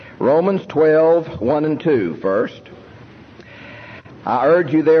Romans 12, 1 and 2 first. I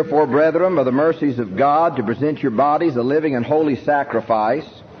urge you therefore, brethren, by the mercies of God, to present your bodies a living and holy sacrifice,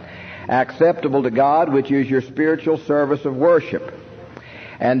 acceptable to God, which is your spiritual service of worship.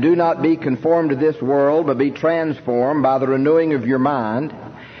 And do not be conformed to this world, but be transformed by the renewing of your mind,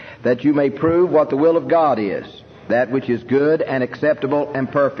 that you may prove what the will of God is, that which is good and acceptable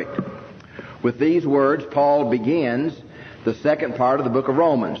and perfect. With these words, Paul begins the second part of the book of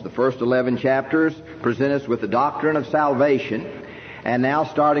Romans. The first 11 chapters present us with the doctrine of salvation. And now,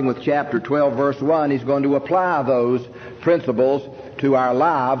 starting with chapter 12, verse 1, he's going to apply those principles to our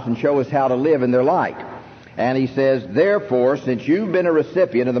lives and show us how to live in their light. And he says, therefore, since you've been a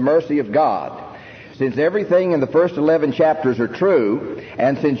recipient of the mercy of God, since everything in the first 11 chapters are true,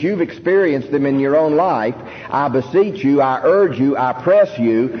 and since you've experienced them in your own life, I beseech you, I urge you, I press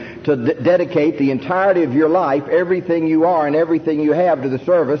you to dedicate the entirety of your life, everything you are and everything you have, to the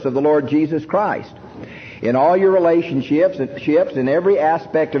service of the Lord Jesus Christ. In all your relationships, in every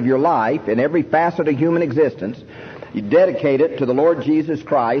aspect of your life, in every facet of human existence, you dedicate it to the Lord Jesus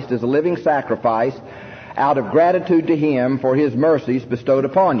Christ as a living sacrifice out of gratitude to Him for His mercies bestowed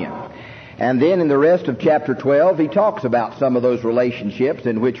upon you. And then in the rest of chapter 12, he talks about some of those relationships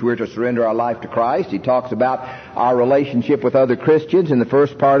in which we're to surrender our life to Christ. He talks about our relationship with other Christians in the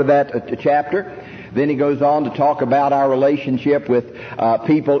first part of that chapter. Then he goes on to talk about our relationship with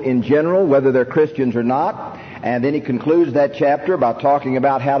people in general, whether they're Christians or not. And then he concludes that chapter by talking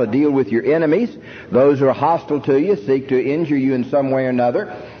about how to deal with your enemies, those who are hostile to you, seek to injure you in some way or another.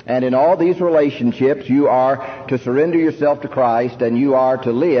 And in all these relationships, you are to surrender yourself to Christ, and you are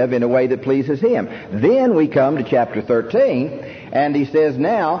to live in a way that pleases Him. Then we come to chapter 13, and he says,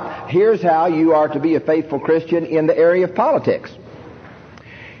 now, here's how you are to be a faithful Christian in the area of politics.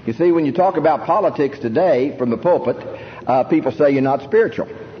 You see, when you talk about politics today from the pulpit, people say you're not spiritual.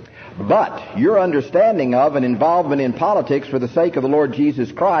 But your understanding of and involvement in politics for the sake of the Lord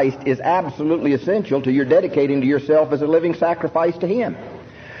Jesus Christ is absolutely essential to your dedicating to yourself as a living sacrifice to Him.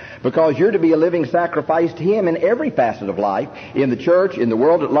 Because you're to be a living sacrifice to Him in every facet of life, in the church, in the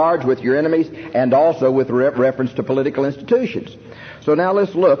world at large, with your enemies, and also with reference to political institutions. So now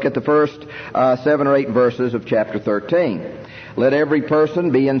let's look at the first 7 or 8 verses of chapter 13. Let every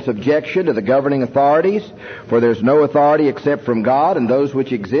person be in subjection to the governing authorities, for there's no authority except from God, and those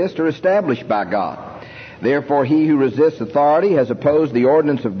which exist are established by God. Therefore he who resists authority has opposed the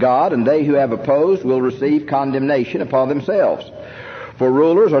ordinance of God, and they who have opposed will receive condemnation upon themselves. For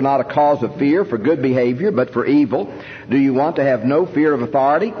rulers are not a cause of fear for good behavior, but for evil. Do you want to have no fear of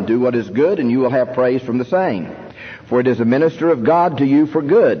authority? Do what is good, and you will have praise from the same. For it is a minister of God to you for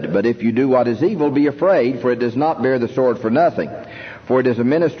good. But if you do what is evil, be afraid, for it does not bear the sword for nothing. For it is a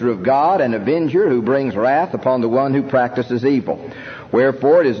minister of God, an avenger, who brings wrath upon the one who practices evil.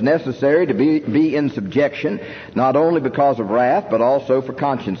 Wherefore it is necessary to be in subjection, not only because of wrath, but also for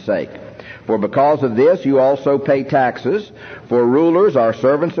conscience sake. For because of this you also pay taxes, for rulers are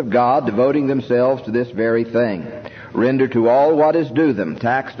servants of God, devoting themselves to this very thing. Render to all what is due them,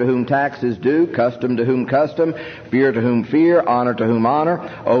 tax to whom tax is due, custom to whom custom, fear to whom fear, honor to whom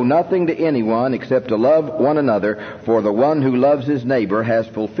honor. Owe nothing to anyone except to love one another, for the one who loves his neighbor has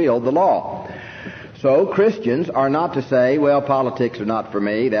fulfilled the law. So Christians are not to say, well, politics are not for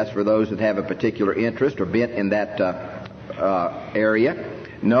me. That's for those that have a particular interest or bent in that area.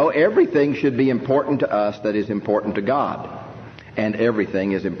 No, everything should be important to us that is important to God. And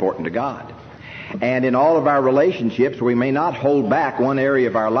everything is important to God. And in all of our relationships, we may not hold back one area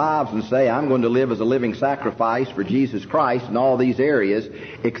of our lives and say, I'm going to live as a living sacrifice for Jesus Christ in all these areas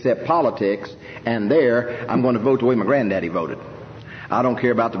except politics, and there I'm going to vote the way my granddaddy voted. I don't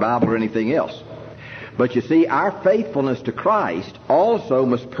care about the Bible or anything else. But you see, our faithfulness to Christ also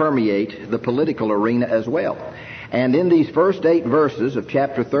must permeate the political arena as well. And in these first 8 verses of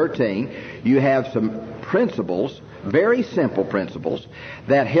chapter 13, you have some principles, very simple principles,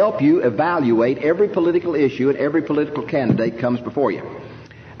 that help you evaluate every political issue and every political candidate comes before you.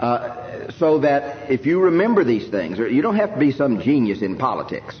 So that if you remember these things, you don't have to be some genius in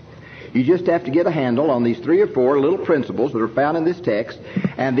politics. You just have to get a handle on these 3 or 4 little principles that are found in this text,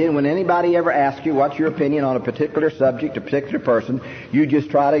 and then when anybody ever asks you what's your opinion on a particular subject, a particular person, you just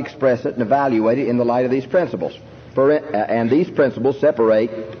try to express it and evaluate it in the light of these principles. And these principles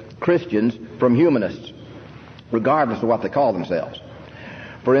separate Christians from humanists, regardless of what they call themselves.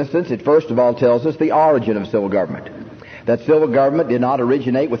 For instance, it first of all tells us the origin of civil government. That civil government did not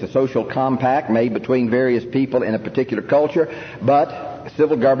originate with a social compact made between various people in a particular culture, but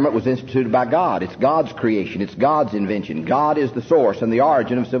civil government was instituted by God. It's God's creation. It's God's invention. God is the source and the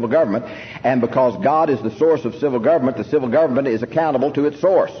origin of civil government. And because God is the source of civil government, the civil government is accountable to its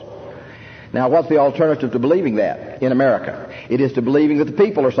source. Now, what's the alternative to believing that in America? It is to believing that the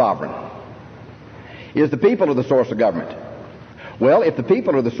people are sovereign. Is the people are the source of government? Well, if the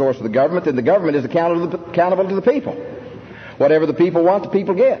people are the source of the government, then the government is accountable to the people. Whatever the people want, the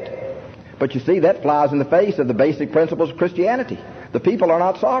people get. But you see, that flies in the face of the basic principles of Christianity. The people are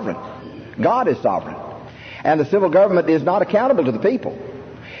not sovereign. God is sovereign. And the civil government is not accountable to the people.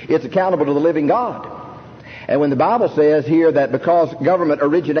 It's accountable to the living God. And when the Bible says here that because government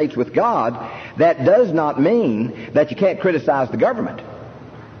originates with God, that does not mean that you can't criticize the government.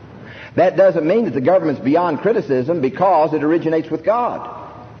 That doesn't mean that the government's beyond criticism because it originates with God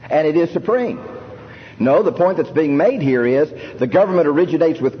and it is supreme. No, the point that's being made here is the government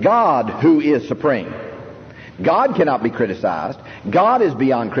originates with God, who is supreme. God cannot be criticized. God is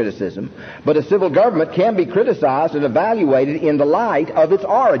beyond criticism. But a civil government can be criticized and evaluated in the light of its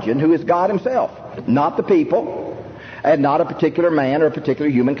origin, who is God himself, not the people, and not a particular man or a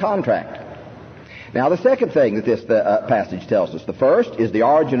particular human contract. Now, the second thing that this passage tells us, the first is the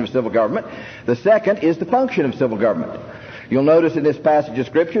origin of civil government. The second is the function of civil government. You'll notice in this passage of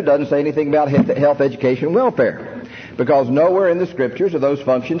Scripture it doesn't say anything about health, education, and welfare, because nowhere in the Scriptures are those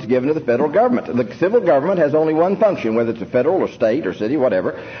functions given to the federal government. The civil government has only one function, whether it's a federal or state or city,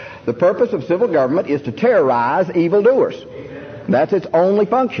 whatever. The purpose of civil government is to terrorize evildoers. That's its only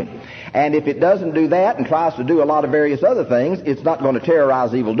function. And if it doesn't do that and tries to do a lot of various other things, it's not going to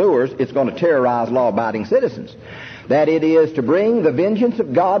terrorize evildoers, it's going to terrorize law-abiding citizens. That it is to bring the vengeance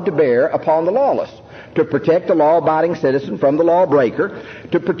of God to bear upon the lawless, to protect the law-abiding citizen from the lawbreaker,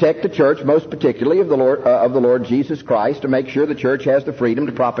 to protect the church, most particularly of the Lord Jesus Christ, to make sure the church has the freedom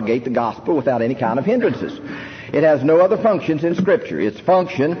to propagate the gospel without any kind of hindrances. It has no other functions in Scripture. Its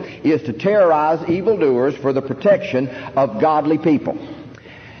function is to terrorize evildoers for the protection of godly people.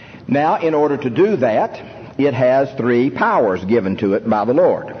 Now, in order to do that, it has three powers given to it by the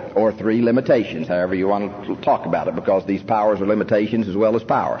Lord, or three limitations, however you want to talk about it, because these powers are limitations as well as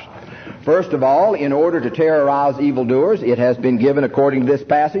powers. First of all, in order to terrorize evildoers, it has been given, according to this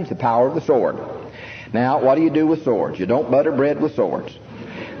passage, the power of the sword. Now, what do you do with swords? You don't butter bread with swords.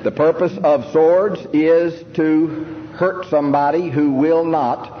 The purpose of swords is to hurt somebody who will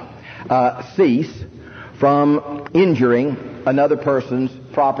not cease from injuring another person's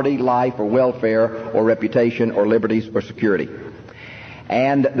property, life, or welfare, or reputation, or liberties, or security.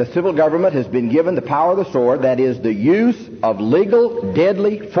 And the civil government has been given the power of the sword, that is, the use of legal,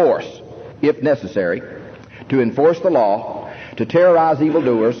 deadly force, if necessary, to enforce the law, to terrorize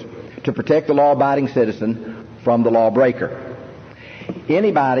evildoers, to protect the law-abiding citizen from the lawbreaker.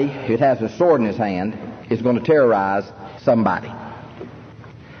 Anybody who has a sword in his hand is going to terrorize somebody.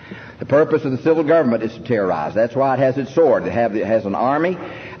 The purpose of the civil government is to terrorize. That's why it has its sword. It has an army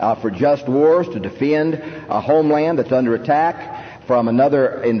for just wars, to defend a homeland that's under attack from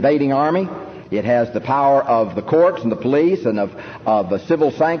another invading army. It has the power of the courts and the police and of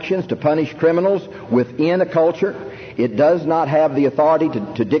civil sanctions to punish criminals within a culture. It does not have the authority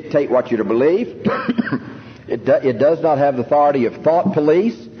to dictate what you're to believe. It does not have the authority of thought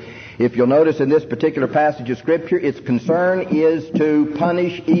police. If you'll notice in this particular passage of Scripture, its concern is to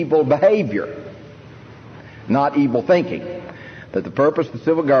punish evil behavior, not evil thinking. That the purpose of the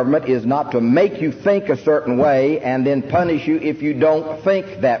civil government is not to make you think a certain way and then punish you if you don't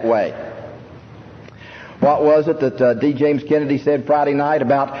think that way. What was it that D. James Kennedy said Friday night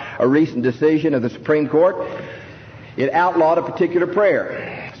about a recent decision of the Supreme Court? It outlawed a particular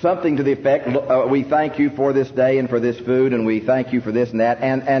prayer. Something to the effect, we thank you for this day and for this food, and we thank you for this and that.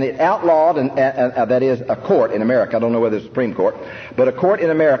 And it outlawed, and that is a court in America, I don't know whether it's the Supreme Court, but a court in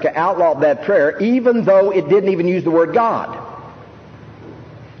America outlawed that prayer even though it didn't even use the word God.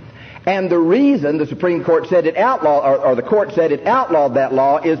 And the reason the Supreme Court said it outlawed, or the court said it outlawed that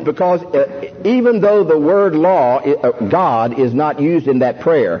law, is because even though the word law, God, is not used in that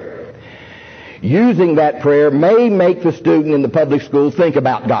prayer, using that prayer may make the student in the public school think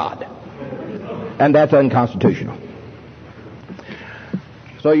about God. And that's unconstitutional.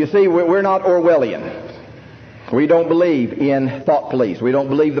 So you see, we're not Orwellian. We don't believe in thought police. We don't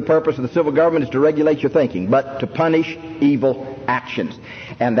believe the purpose of the civil government is to regulate your thinking, but to punish evil actions.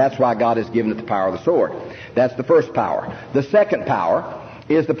 And that's why God has given it the power of the sword. That's the first power. The second power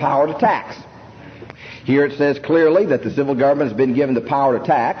is the power to tax. Here it says clearly that the civil government has been given the power to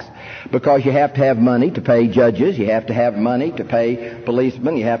tax because you have to have money to pay judges, you have to have money to pay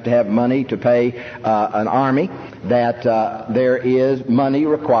policemen, you have to have money to pay an army, that there is money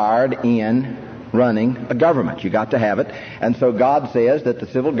required in running a government. You got to have it. And so God says that the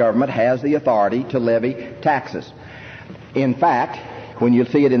civil government has the authority to levy taxes. In fact, when you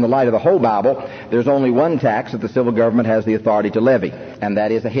see it in the light of the whole Bible, there's only one tax that the civil government has the authority to levy, and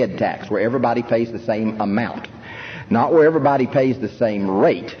that is a head tax, where everybody pays the same amount. Not where everybody pays the same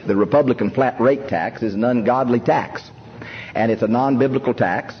rate. The Republican flat rate tax is an ungodly tax, and it's a non-biblical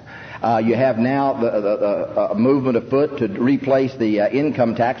tax. You have now a movement afoot to replace the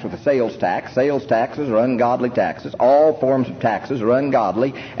income tax with a sales tax. Sales taxes are ungodly taxes. All forms of taxes are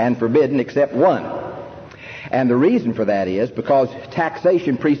ungodly and forbidden except one. And the reason for that is because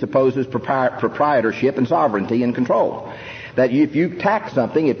taxation presupposes proprietorship and sovereignty and control. That if you tax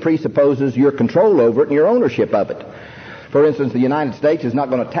something, it presupposes your control over it and your ownership of it. For instance, the United States is not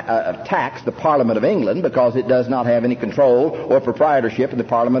going to tax the Parliament of England because it does not have any control or proprietorship in the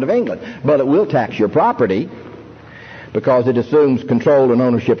Parliament of England. But it will tax your property because it assumes control and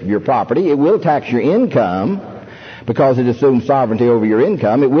ownership of your property. It will tax your income because it assumes sovereignty over your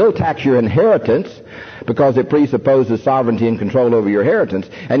income. It will tax your inheritance because it presupposes sovereignty and control over your inheritance.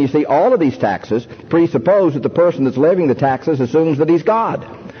 And you see, all of these taxes presuppose that the person that's levying the taxes assumes that he's God,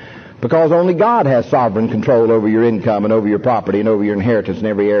 because only God has sovereign control over your income and over your property and over your inheritance in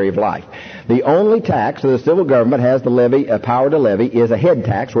every area of life. The only tax that the civil government has the power to levy is a head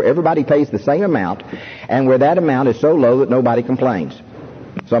tax, where everybody pays the same amount, and where that amount is so low that nobody complains.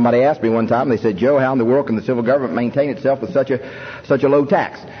 Somebody asked me one time, they said, "Joe, how in the world can the civil government maintain itself with such a low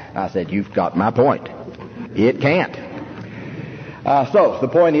tax?" I said, "You've got my point. It can't." So the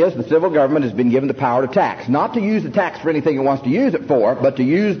point is, the civil government has been given the power to tax. Not to use the tax for anything it wants to use it for, but to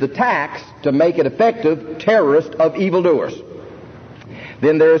use the tax to make it effective terrorist of evildoers.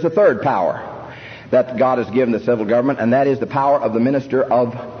 Then there is a third power that God has given the civil government, and that is the power of the minister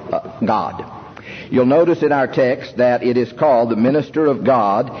of God. You'll notice in our text that it is called the minister of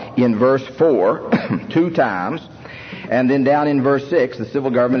God in verse 4 two times, and then down in verse 6 the civil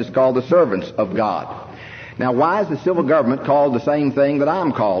government is called the servants of God. Now, why is the civil government called the same thing that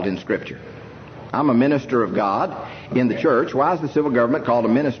I'm called in Scripture? I'm a minister of God in the church. Why is the civil government called a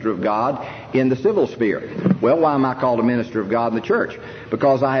minister of God in the civil sphere? Well, why am I called a minister of God in the church?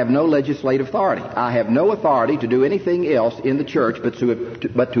 Because I have no legislative authority. I have no authority to do anything else in the church but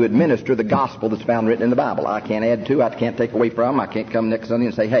to administer the gospel that's found written in the Bible. I can't add to, I can't take away from, I can't come next Sunday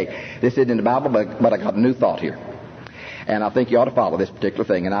and say, "Hey, this isn't in the Bible, but I got a new thought here, and I think you ought to follow this particular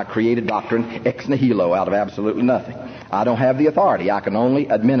thing." And I created doctrine ex nihilo out of absolutely nothing. I don't have the authority. I can only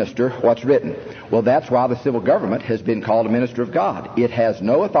administer what's written. Well, that's why the civil government has been called a minister of God. It has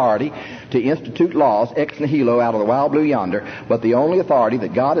no authority to institute laws ex nihilo out of the wild blue yonder, but the only authority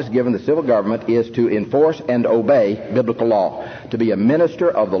that God has given the civil government is to enforce and obey biblical law, to be a minister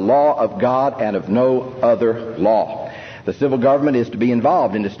of the law of God and of no other law. The civil government is to be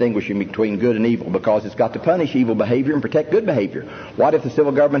involved in distinguishing between good and evil, because it's got to punish evil behavior and protect good behavior. What if the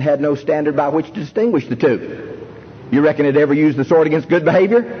civil government had no standard by which to distinguish the two? You reckon it ever used the sword against good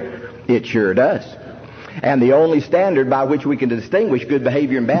behavior? It sure does. And the only standard by which we can distinguish good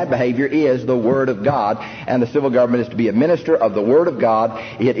behavior and bad behavior is the Word of God. And the civil government is to be a minister of the Word of God.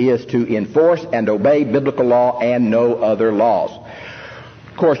 It is to enforce and obey biblical law and no other laws.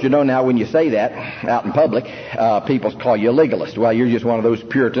 Of course, you know now when you say that out in public, people call you a legalist. Well, you're just one of those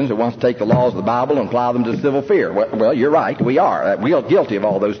Puritans that wants to take the laws of the Bible and apply them to civil sphere. Well, you're right. We are. We are guilty of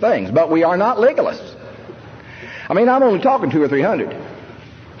all those things. But we are not legalists. I mean, I'm only talking 200 or 300.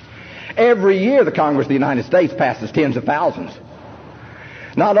 Every year the Congress of the United States passes tens of thousands.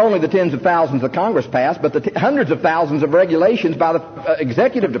 Not only the tens of thousands the Congress passed, but the hundreds of thousands of regulations by the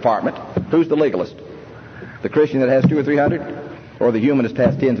executive department. Who's the legalist? The Christian that has 200 or 300? Or the humanist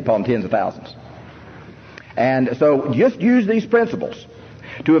has tens upon tens of thousands? And so just use these principles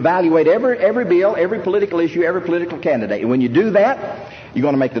to evaluate every bill, every political issue, every political candidate. And when you do that, you're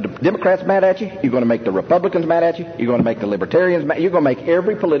going to make the Democrats mad at you, you're going to make the Republicans mad at you, you're going to make the Libertarians mad, you're going to make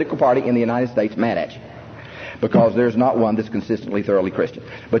every political party in the United States mad at you, because there's not one that's consistently thoroughly Christian.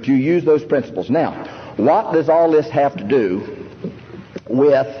 But you use those principles. Now, what does all this have to do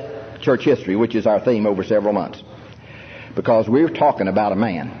with church history, which is our theme over several months? Because we're talking about a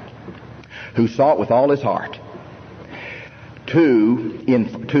man who sought with all his heart to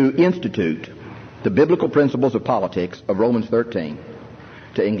institute the biblical principles of politics of Romans 13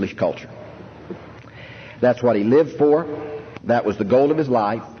 to English culture. That's what he lived for. That was the goal of his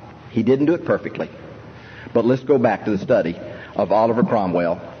life. He didn't do it perfectly. But let's go back to the study of Oliver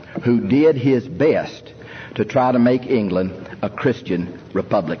Cromwell, who did his best to try to make England a Christian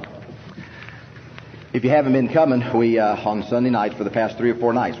republic. If you haven't been coming, we on Sunday nights for the past 3 or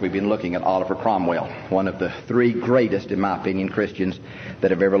 4 nights, we've been looking at Oliver Cromwell, one of the 3 greatest, in my opinion, Christians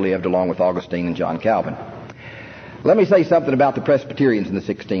that have ever lived, along with Augustine and John Calvin. Let me say something about the Presbyterians in the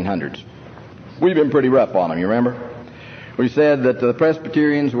 1600s. We've been pretty rough on them, you remember? We said that the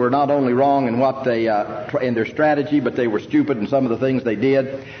Presbyterians were not only wrong in what they in their strategy, but they were stupid in some of the things they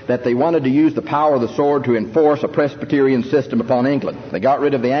did, that they wanted to use the power of the sword to enforce a Presbyterian system upon England. They got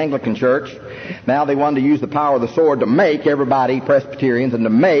rid of the Anglican Church. Now they wanted to use the power of the sword to make everybody Presbyterians and to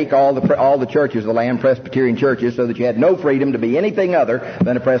make all the churches of the land Presbyterian churches, so that you had no freedom to be anything other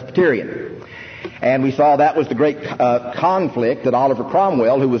than a Presbyterian. And we saw that was the great conflict that Oliver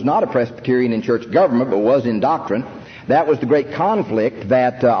Cromwell, who was not a Presbyterian in church government but was in doctrine, that was the great conflict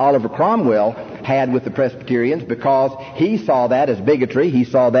that Oliver Cromwell had with the Presbyterians, because he saw that as bigotry. He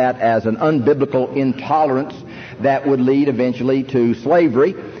saw that as an unbiblical intolerance that would lead eventually to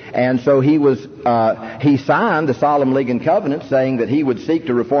slavery. And so he signed the Solemn League and Covenant, saying that he would seek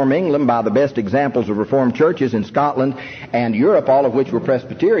to reform England by the best examples of reformed churches in Scotland and Europe, all of which were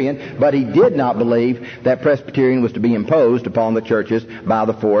Presbyterian, but he did not believe that Presbyterian was to be imposed upon the churches by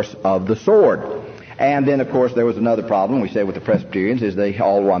the force of the sword. And then, of course, there was another problem, we said, with the Presbyterians, is they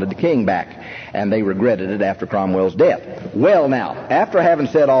all wanted the king back, and they regretted it after Cromwell's death. Well, now, after having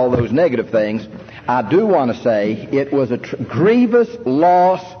said all those negative things, I do want to say it was a grievous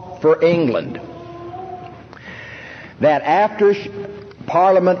loss for England that after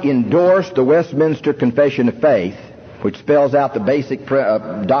Parliament endorsed the Westminster Confession of Faith, which spells out the basic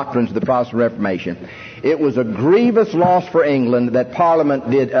doctrines of the Protestant Reformation, it was a grievous loss for England that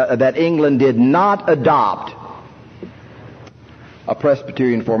that England did not adopt a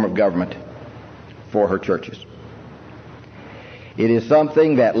Presbyterian form of government for her churches. It is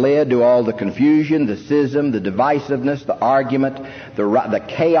something that led to all the confusion, the schism, the divisiveness, the argument, the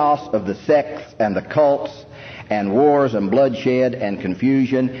chaos of the sects and the cults, and wars and bloodshed and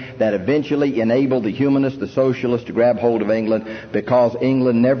confusion that eventually enabled the humanists, the socialists, to grab hold of England, because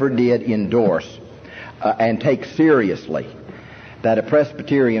England never did endorse and take seriously that a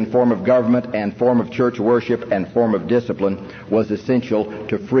Presbyterian form of government and form of church worship and form of discipline was essential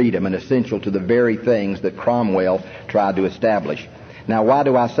to freedom and essential to the very things that Cromwell tried to establish. Now, why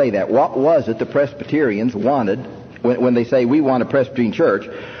do I say that? What was it the Presbyterians wanted when they say we want a Presbyterian church?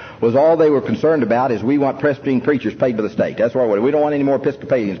 Was all they were concerned about is we want Presbyterian preachers paid by the state. That's what we want. We don't want any more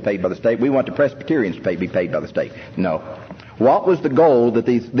Episcopalians paid by the state. We want the Presbyterians to be paid by the state. No. What was the goal that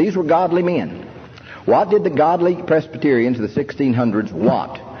these were godly men? What did the godly Presbyterians of the 1600s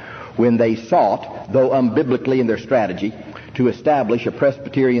want when they sought, though unbiblically in their strategy, to establish a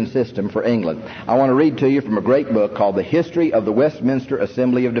Presbyterian system for England? I want to read to you from a great book called The History of the Westminster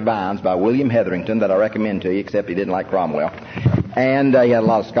Assembly of Divines by William Hetherington, that I recommend to you, except he didn't like Cromwell. And he had a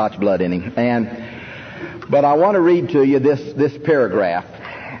lot of Scotch blood in him. But I want to read to you this paragraph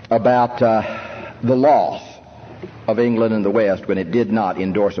about the loss of England and the West when it did not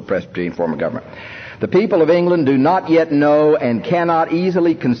endorse a Presbyterian form of government. The people of England do not yet know and cannot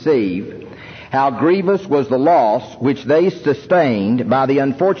easily conceive how grievous was the loss which they sustained by the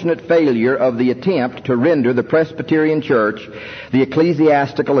unfortunate failure of the attempt to render the Presbyterian Church the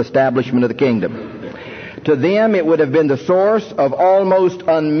ecclesiastical establishment of the kingdom. To them it would have been the source of almost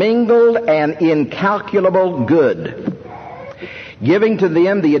unmingled and incalculable good, giving to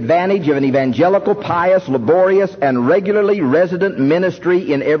them the advantage of an evangelical, pious, laborious, and regularly resident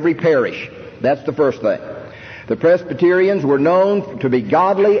ministry in every parish. That's the first thing. The Presbyterians were known to be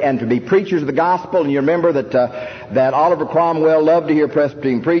godly and to be preachers of the gospel, and you remember that Oliver Cromwell loved to hear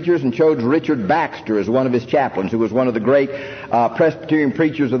Presbyterian preachers and chose Richard Baxter as one of his chaplains, who was one of the great Presbyterian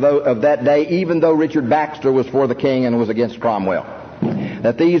preachers of that day, even though Richard Baxter was for the king and was against Cromwell.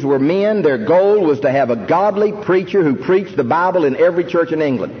 That these were men, their goal was to have a godly preacher who preached the Bible in every church in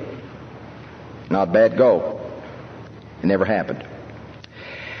England. Not a bad goal. It never happened.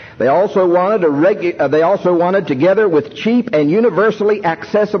 They also wanted, together with cheap and universally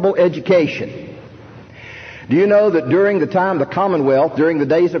accessible education. Do you know that during the time of the Commonwealth, during the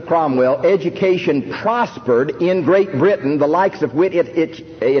days of Cromwell, education prospered in Great Britain, the likes of which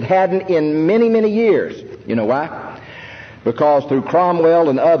it hadn't in many, many years? You know why? Because through Cromwell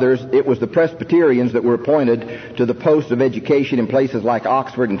and others, it was the Presbyterians that were appointed to the posts of education in places like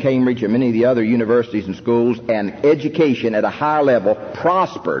Oxford and Cambridge and many of the other universities and schools, and education at a higher level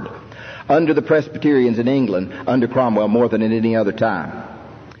prospered under the Presbyterians in England under Cromwell more than at any other time.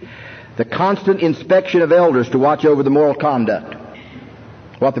 The constant inspection of elders to watch over the moral conduct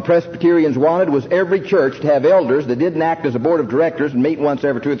What the Presbyterians wanted was every church to have elders that didn't act as a board of directors and meet once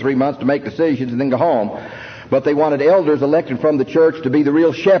every 2 or 3 months to make decisions and then go home. But they wanted elders elected from the church to be the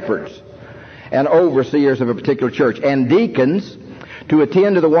real shepherds and overseers of a particular church, and deacons to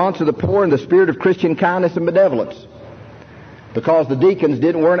attend to the wants of the poor in the spirit of Christian kindness and benevolence. Because the deacons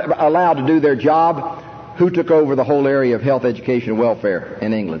weren't allowed to do their job, who took over the whole area of health, education, and welfare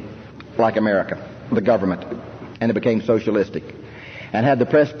in England? Like America, the government. And it became socialistic. And had the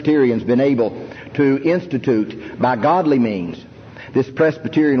Presbyterians been able to institute, by godly means, this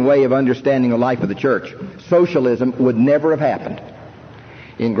Presbyterian way of understanding the life of the church, socialism would never have happened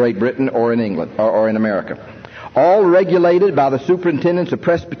in Great Britain or in England or in America. All regulated by the superintendents of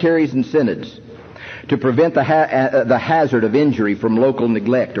presbyteries and synods to prevent the hazard of injury from local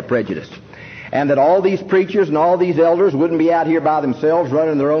neglect or prejudice. And that all these preachers and all these elders wouldn't be out here by themselves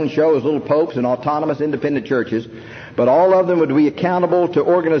running their own show as little popes and autonomous independent churches, but all of them would be accountable to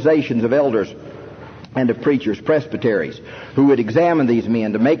organizations of elders and of preachers, presbyteries, who would examine these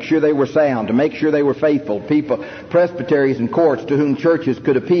men to make sure they were sound, to make sure they were faithful people, presbyteries and courts to whom churches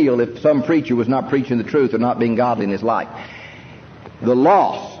could appeal if some preacher was not preaching the truth or not being godly in his life. The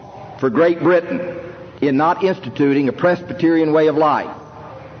loss for Great Britain in not instituting a Presbyterian way of life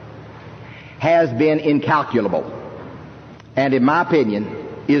has been incalculable, and in my opinion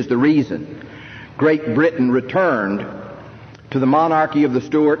is the reason Great Britain returned to the monarchy of the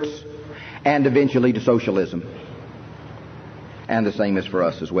Stuarts and eventually to socialism. And the same is for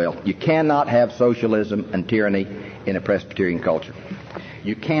us as well. You cannot have socialism and tyranny in a Presbyterian culture.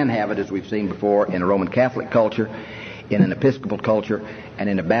 You can have it, as we've seen before, in a Roman Catholic culture, in an Episcopal culture, and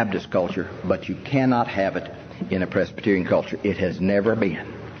in a Baptist culture, but you cannot have it in a Presbyterian culture. It has never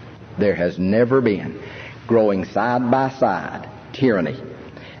been. There has never been, growing side by side, tyranny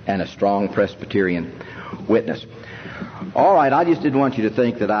and a strong Presbyterian witness. All right, I just didn't want you to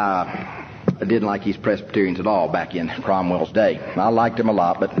think that I didn't like these Presbyterians at all back in Cromwell's day. I liked them a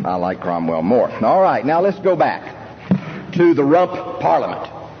lot, but I like Cromwell more. All right, now let's go back to the Rump Parliament.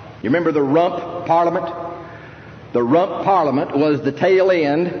 You remember the Rump Parliament? The Rump Parliament was the tail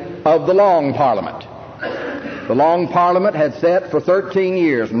end of the Long Parliament. The Long Parliament had sat for 13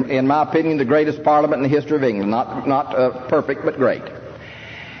 years, in my opinion, the greatest parliament in the history of England. Not perfect, but great.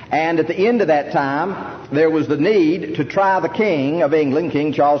 And at the end of that time, there was the need to try the King of England,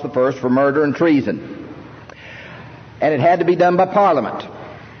 King Charles I, for murder and treason. And it had to be done by Parliament.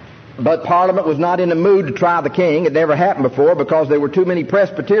 But Parliament was not in the mood to try the King. It never happened before because there were too many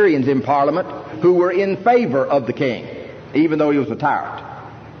Presbyterians in Parliament who were in favor of the King, even though he was a tyrant.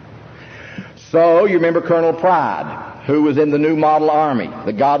 So, you remember Colonel Pride, who was in the New Model Army,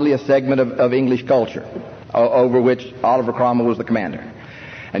 the godliest segment of English culture, over which Oliver Cromwell was the commander.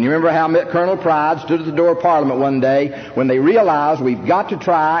 And you remember how Colonel Pride stood at the door of Parliament one day when they realized we've got to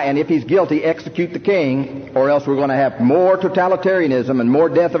try, and if he's guilty, execute the King, or else we're going to have more totalitarianism and more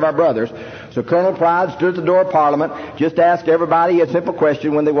death of our brothers. So Colonel Pride stood at the door of Parliament, just asked everybody a simple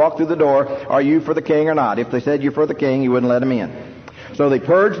question when they walked through the door: are you for the King or not? If they said you're for the King, you wouldn't let them in. So they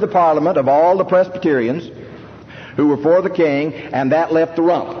purged the Parliament of all the Presbyterians who were for the King, and that left the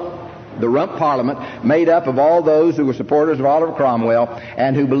Rump Parliament, made up of all those who were supporters of Oliver Cromwell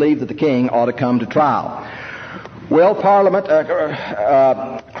and who believed that the King ought to come to trial. Well,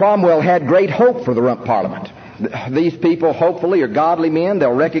 Cromwell had great hope for the Rump Parliament. These people hopefully are godly men.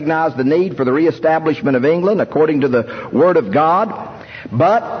 They'll recognize the need for the reestablishment of England according to the Word of God.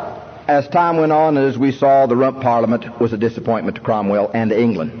 But as time went on, and as we saw, the Rump Parliament was a disappointment to Cromwell and to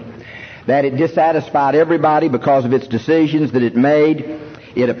England. That it dissatisfied everybody because of its decisions that it made.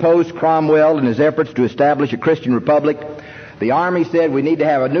 It opposed Cromwell in his efforts to establish a Christian republic. The army said we need to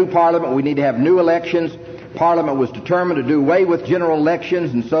have a new parliament, we need to have new elections. Parliament was determined to do away with general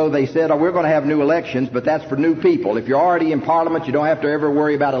elections, and so they said, we're going to have new elections, but that's for new people. If you're already in Parliament, you don't have to ever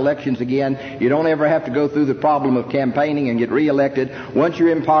worry about elections again. You don't ever have to go through the problem of campaigning and get reelected. Once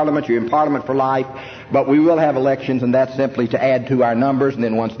you're in Parliament for life. But we will have elections, and that's simply to add to our numbers, and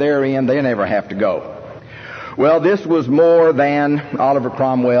then once they're in, they never have to go. Well, this was more than Oliver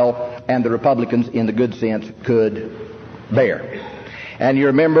Cromwell and the Republicans, in the good sense, could bear. And you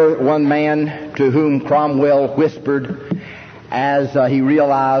remember one man to whom Cromwell whispered as he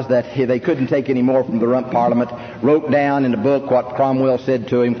realized that they couldn't take any more from the Rump Parliament, wrote down in a book what Cromwell said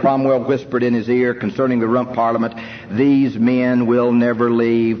to him. Cromwell whispered in his ear concerning the Rump Parliament, "These men will never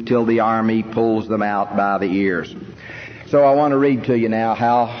leave till the army pulls them out by the ears." So I want to read to you now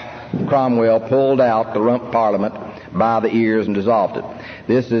how Cromwell pulled out the Rump Parliament by the ears and dissolved it.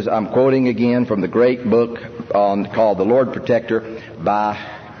 This is, I'm quoting again from the great book called The Lord Protector by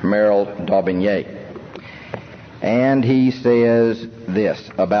Merrill Daubigny. And he says this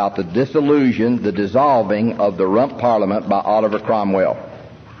about the dissolution, the dissolving of the Rump Parliament by Oliver Cromwell.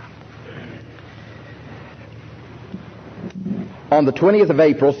 On the 20th of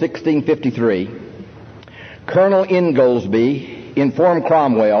April, 1653, Colonel Ingoldsby informed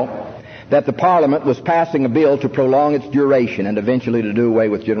Cromwell that the Parliament was passing a bill to prolong its duration and eventually to do away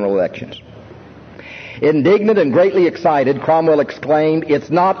with general elections. Indignant and greatly excited, Cromwell exclaimed, "It's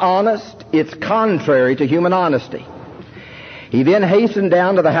not honest, it's contrary to human honesty." He then hastened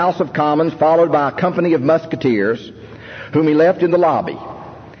down to the House of Commons, followed by a company of musketeers, whom he left in the lobby.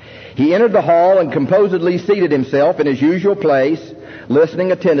 He entered the hall and composedly seated himself in his usual place,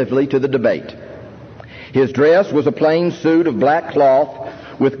 listening attentively to the debate. His dress was a plain suit of black cloth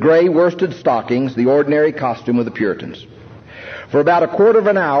with gray worsted stockings, the ordinary costume of the Puritans. For about a quarter of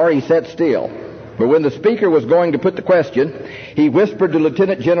an hour he sat still. But when the speaker was going to put the question, he whispered to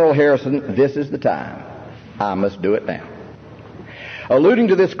Lieutenant General Harrison, "This is the time. I must do it now." Alluding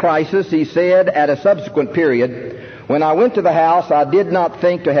to this crisis, he said at a subsequent period, "When I went to the House, I did not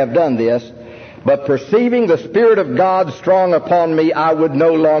think to have done this, but perceiving the Spirit of God strong upon me, I would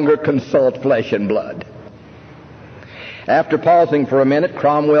no longer consult flesh and blood." After pausing for a minute,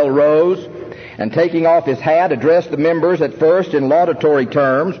 Cromwell rose and, taking off his hat, addressed the members at first in laudatory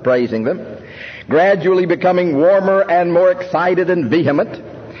terms, praising them. Gradually becoming warmer and more excited and vehement,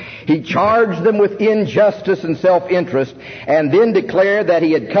 he charged them with injustice and self-interest, and then declared that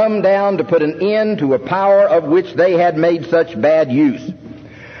he had come down to put an end to a power of which they had made such bad use.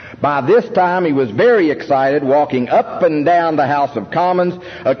 By this time he was very excited, walking up and down the House of Commons,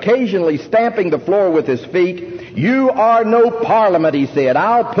 occasionally stamping the floor with his feet. "You are no Parliament," he said.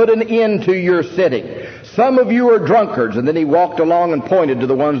 "I'll put an end to your sitting. Some of you are drunkards." And then he walked along and pointed to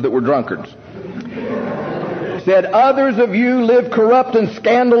the ones that were drunkards. Said, "Others of you live corrupt and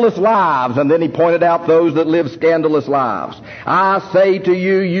scandalous lives." And then he pointed out those that live scandalous lives. "I say to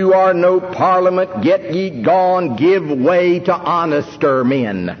you, you are no Parliament. Get ye gone. Give way to honester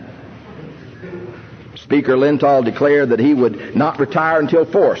men." Speaker Lintall declared that he would not retire until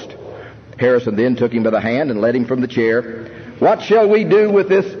forced. Harrison then took him by the hand and led him from the chair. What shall we do with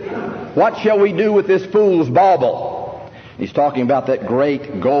this fool's bauble?" He's talking about that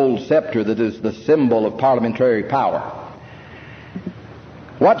great gold scepter that is the symbol of parliamentary power.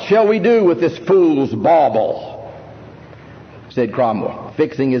 "What shall we do with this fool's bauble?" said Cromwell,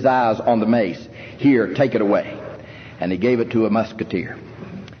 fixing his eyes on the mace. "Here, take it away." And he gave it to a musketeer.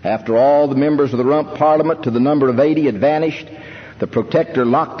 After all the members of the Rump Parliament, to the number of 80, had vanished, the protector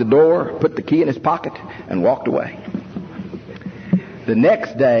locked the door, put the key in his pocket, and walked away. The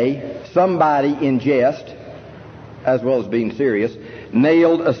next day, somebody in jest, as well as being serious,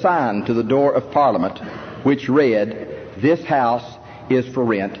 nailed a sign to the door of Parliament which read, "This house is for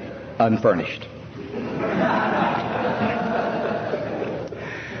rent, unfurnished."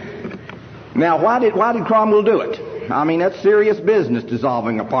 Now, why did Cromwell do it? I mean, that's serious business,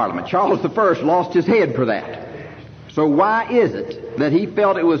 dissolving a Parliament. Charles I lost his head for that. So why is it that he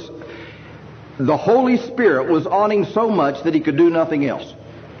felt it was the Holy Spirit was on him so much that he could do nothing else?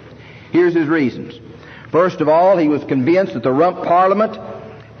 Here's his reasons. First of all, he was convinced that the Rump Parliament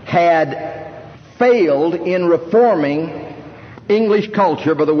had failed in reforming English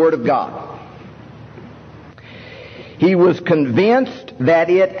culture by the Word of God. He was convinced that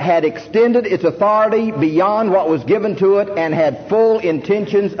it had extended its authority beyond what was given to it and had full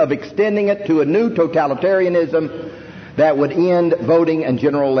intentions of extending it to a new totalitarianism that would end voting and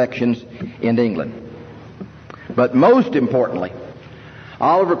general elections in England. But most importantly,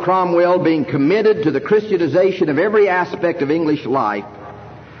 Oliver Cromwell, being committed to the Christianization of every aspect of English life,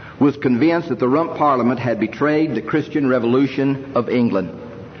 was convinced that the Rump Parliament had betrayed the Christian Revolution of England,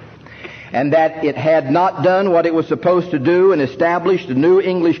 and that it had not done what it was supposed to do and established a new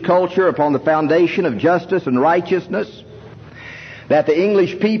English culture upon the foundation of justice and righteousness, that the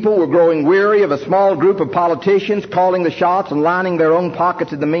English people were growing weary of a small group of politicians calling the shots and lining their own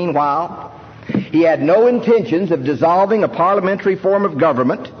pockets in the meanwhile. He had no intentions of dissolving a parliamentary form of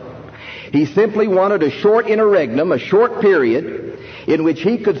government. He simply wanted a short interregnum, a short period, in which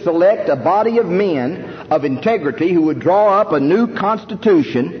he could select a body of men of integrity who would draw up a new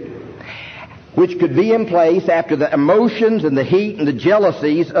constitution which could be in place after the emotions and the heat and the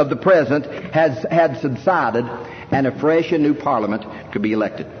jealousies of the present had subsided, and a fresh and new parliament could be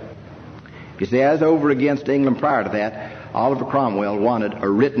elected. You see, as over against England prior to that, Oliver Cromwell wanted a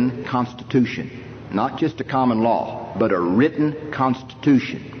written constitution, not just a common law, but a written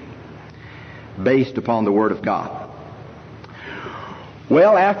constitution based upon the Word of God.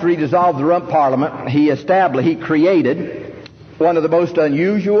 Well, after he dissolved the Rump Parliament, he created one of the most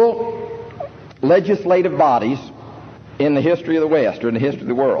unusual legislative bodies in the history of the West or in the history of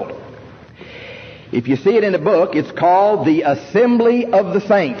the world. If you see it in a book, it's called the Assembly of the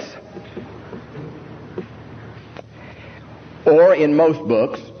Saints. Or in most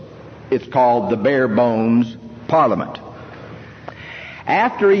books, it's called the Bare Bones Parliament.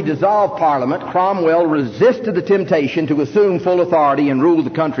 After he dissolved Parliament, Cromwell resisted the temptation to assume full authority and rule the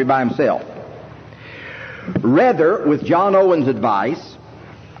country by himself. Rather, with John Owen's advice,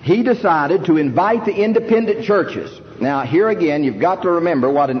 he decided to invite the independent churches. Now, here again, you've got to remember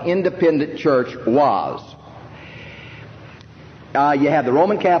what an independent church was. You had the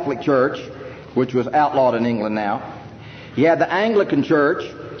Roman Catholic Church, which was outlawed in England now. You had the Anglican Church,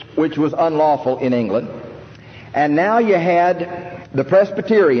 which was unlawful in England. And now you had the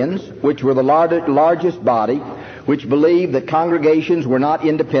Presbyterians, which were the largest body, which believed that congregations were not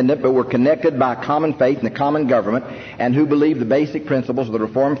independent but were connected by a common faith and a common government, and who believed the basic principles of the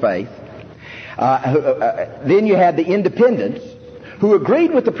Reformed faith. Then you had the Independents, who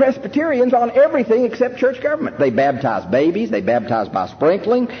agreed with the Presbyterians on everything except church government. They baptized babies, they baptized by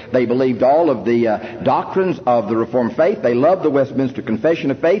sprinkling, they believed all of the doctrines of the Reformed faith, they loved the Westminster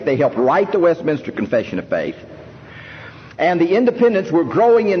Confession of Faith, they helped write the Westminster Confession of Faith. And the Independents were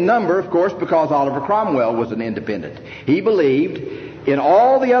growing in number, of course, because Oliver Cromwell was an independent. He believed in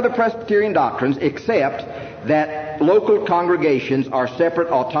all the other Presbyterian doctrines except that local congregations are separate,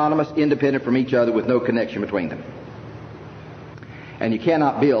 autonomous, independent from each other with no connection between them. And you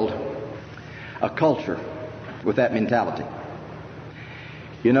cannot build a culture with that mentality.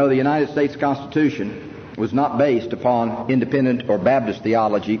 You know, the United States Constitution was not based upon independent or Baptist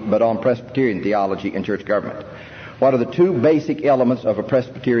theology, but on Presbyterian theology and church government. What are the two basic elements of a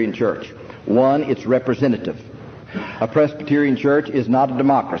Presbyterian church? One, it's representative. A Presbyterian church is not a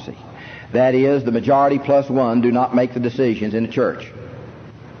democracy. That is, the majority plus one do not make the decisions in a church.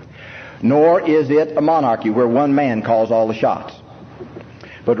 Nor is it a monarchy where one man calls all the shots.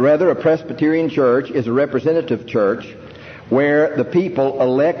 But rather, a Presbyterian church is a representative church where the people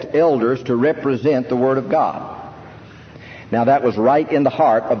elect elders to represent the Word of God. Now, that was right in the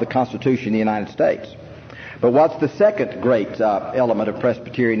heart of the Constitution of the United States. But what's the second great element of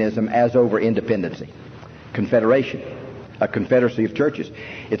Presbyterianism as over independency? Confederation. A confederacy of churches.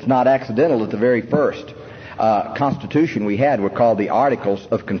 It's not accidental that the very first Constitution we had were called the Articles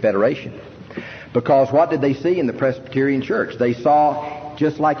of Confederation. Because what did they see in the Presbyterian church? They saw,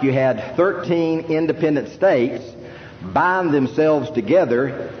 just like you had 13 independent states bind themselves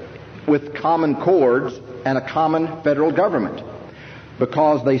together with common cords and a common federal government.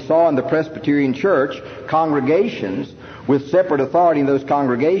 Because they saw in the Presbyterian church congregations with separate authority in those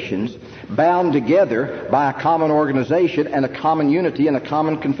congregations bound together by a common organization and a common unity and a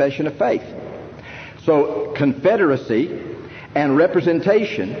common confession of faith. So confederacy and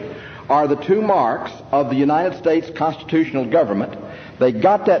representation are the two marks of the United States constitutional government. They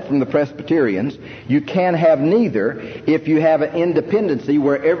got that from the Presbyterians. You can have neither if you have an independency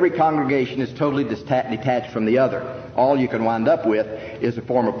where every congregation is totally detached from the other. All you can wind up with is a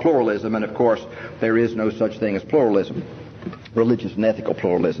form of pluralism, and of course there is no such thing as pluralism. Religious and ethical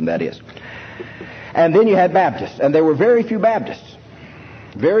pluralism, that is. And then you had Baptists, and there were very few Baptists.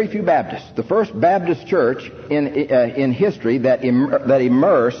 Very few Baptists. The first Baptist church in history that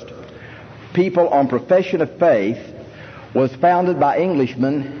immersed people on profession of faith was founded by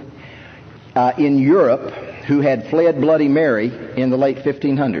Englishmen in Europe who had fled Bloody Mary in the late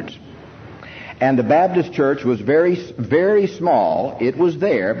 1500s. And the Baptist church was very, very small. It was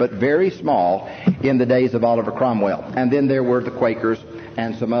there, but very small in the days of Oliver Cromwell. And then there were the Quakers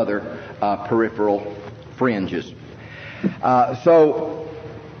and some other peripheral fringes. So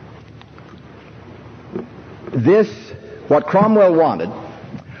what Cromwell wanted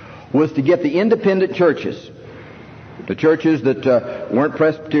was to get the independent churches, the churches that weren't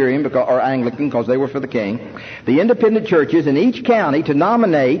Presbyterian or Anglican because they were for the king, the independent churches in each county to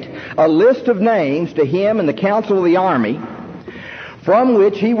nominate a list of names to him and the council of the army from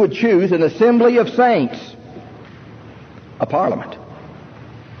which he would choose an assembly of saints, a parliament.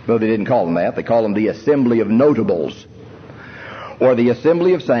 Though they didn't call them that. They called them the assembly of notables or the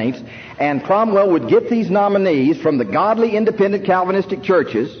assembly of saints. And Cromwell would get these nominees from the godly independent Calvinistic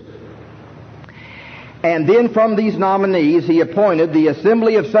churches. And then from these nominees, he appointed the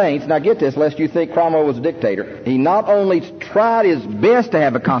Assembly of Saints. Now get this, lest you think Cromwell was a dictator. He not only tried his best to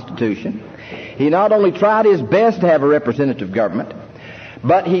have a constitution, he not only tried his best to have a representative government,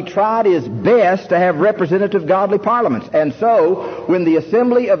 but he tried his best to have representative godly parliaments. And so, when the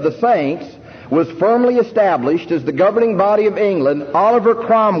Assembly of the Saints was firmly established as the governing body of England, Oliver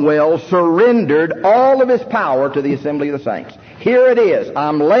Cromwell surrendered all of his power to the Assembly of the Saints. Here it is.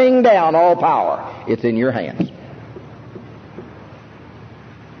 I'm laying down all power. It's in your hands.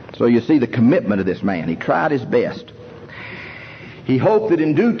 So you see the commitment of this man. He tried his best. He hoped that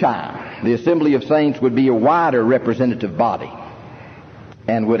in due time the Assembly of Saints would be a wider representative body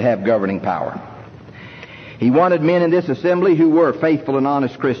and would have governing power. He wanted men in this assembly who were faithful and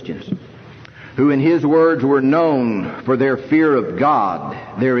honest Christians, who in his words were known for their fear of God,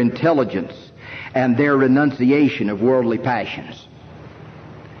 their intelligence, and their renunciation of worldly passions.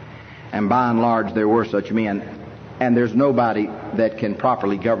 And by and large there were such men, and there's nobody that can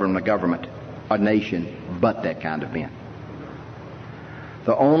properly govern a government, a nation, but that kind of men.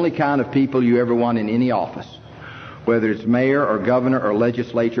 The only kind of people you ever want in any office, whether it's mayor or governor or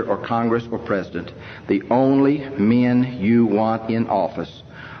legislature or Congress or president, the only men you want in office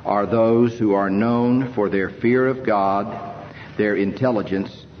are those who are known for their fear of God, their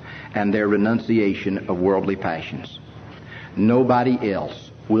intelligence, and their renunciation of worldly passions. Nobody else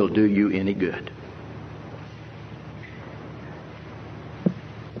will do you any good.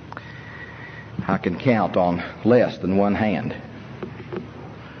 I can count on less than one hand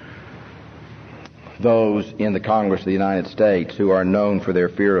those in the Congress of the United States who are known for their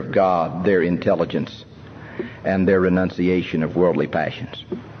fear of God, their intelligence, and their renunciation of worldly passions.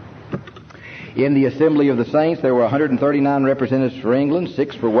 In the Assembly of the Saints, there were 139 representatives for England,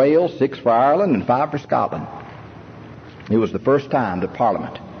 6 for Wales, 6 for Ireland, and 5 for Scotland. It was the first time that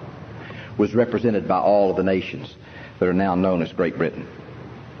Parliament was represented by all of the nations that are now known as Great Britain.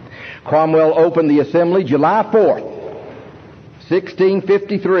 Cromwell opened the Assembly July 4th,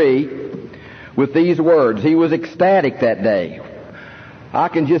 1653, with these words. He was ecstatic that day. I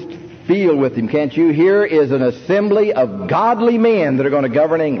can just feel with him, can't you? Here is an assembly of godly men that are going to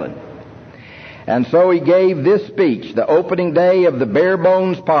govern England. And so he gave this speech, the opening day of the bare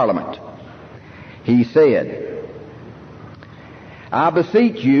bones Parliament. He said, I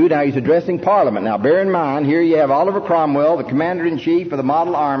beseech you, now he's addressing Parliament. Now bear in mind, here you have Oliver Cromwell, the Commander-in-Chief of the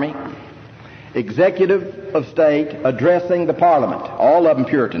Model Army, Executive of State, addressing the Parliament. All of them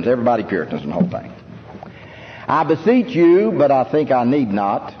Puritans, everybody Puritans and the whole thing. I beseech you, but I think I need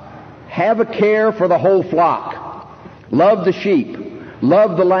not, have a care for the whole flock. Love the sheep,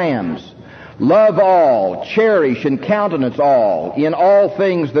 love the lambs, love all, cherish and countenance all, in all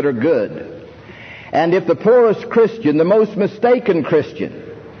things that are good. And if the poorest Christian, the most mistaken Christian,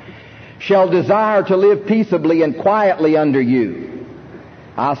 shall desire to live peaceably and quietly under you,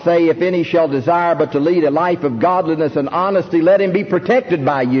 I say, if any shall desire but to lead a life of godliness and honesty, let him be protected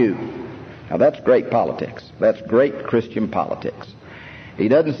by you. Now that's great politics. That's great Christian politics. He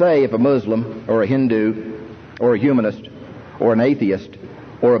doesn't say if a Muslim or a Hindu or a humanist or an atheist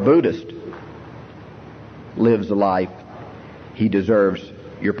or a Buddhist lives a life, he deserves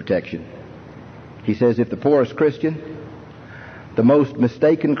your protection. He says if the poorest Christian, the most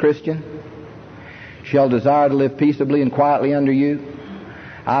mistaken Christian, shall desire to live peaceably and quietly under you,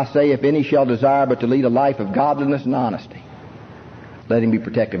 I say, if any shall desire but to lead a life of godliness and honesty, let him be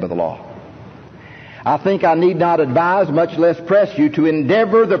protected by the law. I think I need not advise, much less press you, to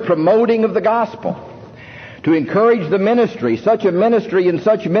endeavor the promoting of the gospel, to encourage the ministry, such a ministry and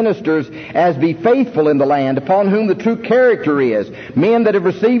such ministers as be faithful in the land, upon whom the true character is, men that have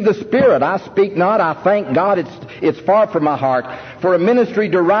received the Spirit. I speak not, I thank God, it's far from my heart, for a ministry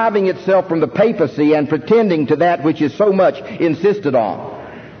deriving itself from the papacy and pretending to that which is so much insisted on.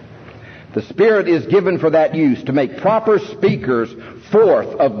 The Spirit is given for that use, to make proper speakers forth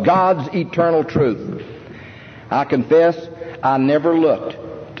of God's eternal truth. I confess I never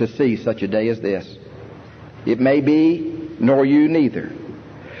looked to see such a day as this. It may be, nor you neither,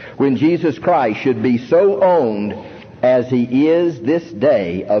 when Jesus Christ should be so owned as he is this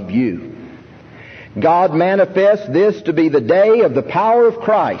day of you. God manifests this to be the day of the power of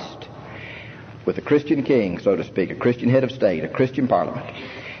Christ, with a Christian king, so to speak, a Christian head of state, a Christian parliament,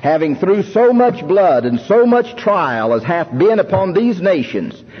 having through so much blood and so much trial as hath been upon these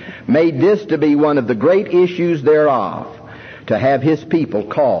nations, made this to be one of the great issues thereof, to have his people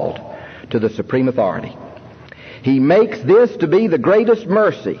called to the supreme authority. He makes this to be the greatest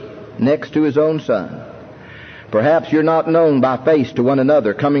mercy next to his own Son. Perhaps you're not known by face to one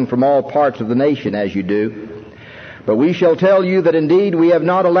another, coming from all parts of the nation as you do. But we shall tell you that indeed we have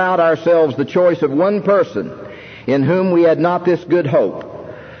not allowed ourselves the choice of one person in whom we had not this good hope,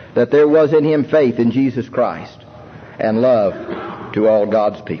 that there was in him faith in Jesus Christ and love to all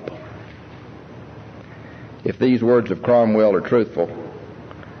God's people. If these words of Cromwell are truthful,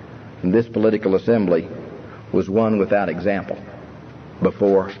 then this political assembly was one without example,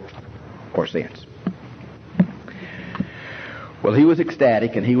 before or since. Well, he was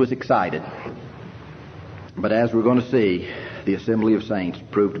ecstatic and he was excited. But as we're going to see, the Assembly of Saints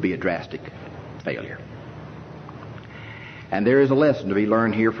proved to be a drastic failure. And there is a lesson to be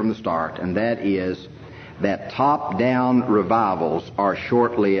learned here from the start, and that is that top-down revivals are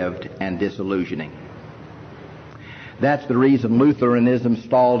short-lived and disillusioning. That's the reason Lutheranism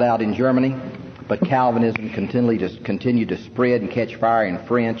stalled out in Germany, but Calvinism continued to spread and catch fire in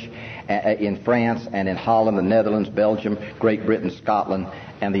France and in Holland, the Netherlands, Belgium, Great Britain, Scotland,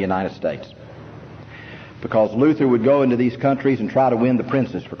 and the United States. Because Luther would go into these countries and try to win the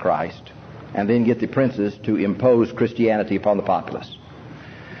princes for Christ, and then get the princes to impose Christianity upon the populace.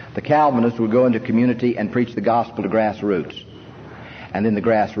 The Calvinists would go into community and preach the gospel to grassroots, and then the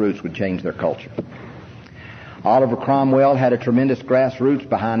grassroots would change their culture. Oliver Cromwell had a tremendous grassroots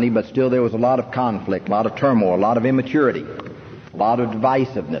behind him, but still there was a lot of conflict, a lot of turmoil, a lot of immaturity, a lot of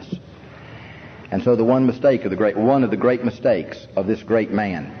divisiveness. And so one of the great mistakes of this great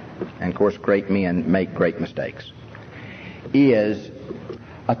man, and of course great men make great mistakes, is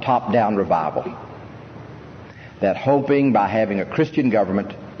a top-down revival. That hoping by having a Christian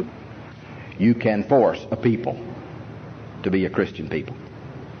government, you can force a people to be a Christian people.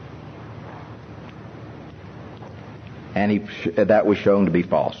 And that was shown to be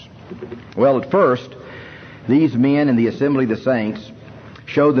false. Well, at first, these men in the Assembly of the Saints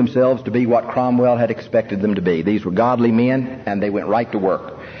showed themselves to be what Cromwell had expected them to be. These were godly men, and they went right to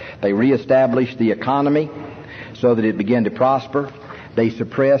work. They reestablished the economy so that it began to prosper. They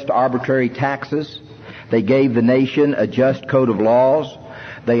suppressed arbitrary taxes. They gave the nation a just code of laws.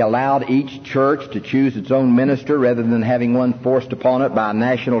 They allowed each church to choose its own minister rather than having one forced upon it by a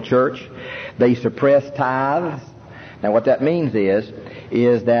national church. They suppressed tithes. Now what that means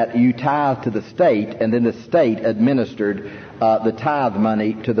is that you tithe to the state, and then the state administered the tithe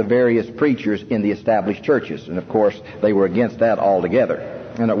money to the various preachers in the established churches. And of course, they were against that altogether.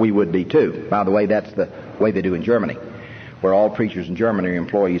 And we would be too. By the way, that's the way they do in Germany, where all preachers in Germany are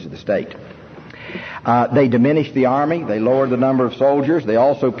employees of the state. They diminished the army. They lowered the number of soldiers. They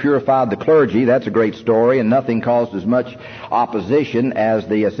also purified the clergy. That's a great story, and nothing caused as much opposition as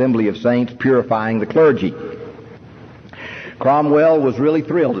the Assembly of Saints purifying the clergy. Cromwell was really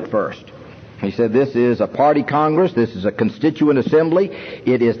thrilled at first. He said, this is a party congress. This is a constituent assembly.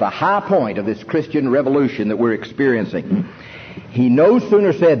 It is the high point of this Christian revolution that we're experiencing. He no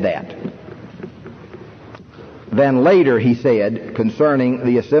sooner said that than later he said concerning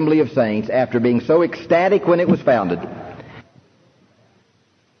the Assembly of Saints, after being so ecstatic when it was founded,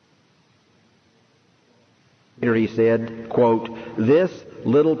 later he said, quote, "This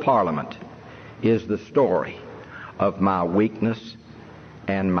little parliament is the story of my weakness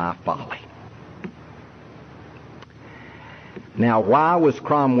and my folly." Now, why was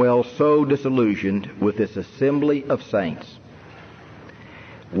Cromwell so disillusioned with this Assembly of Saints?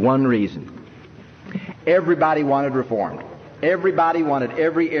 One reason. Everybody wanted reformed. Everybody wanted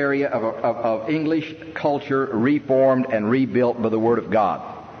every area of English culture reformed and rebuilt by the Word of God.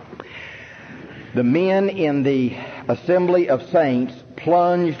 The men in the Assembly of Saints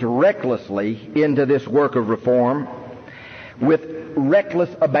plunged recklessly into this work of reform with reckless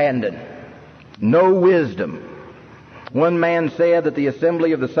abandon. No wisdom. One man said that the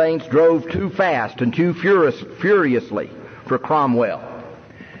Assembly of the Saints drove too fast and too furiously for Cromwell.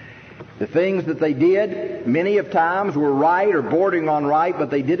 The things that they did, many of times, were right or bordering on right, but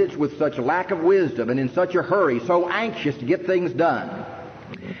they did it with such lack of wisdom and in such a hurry, so anxious to get things done,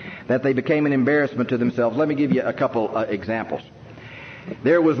 that they became an embarrassment to themselves. Let me give you a couple examples.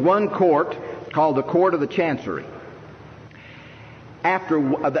 There was one court called the Court of the Chancery.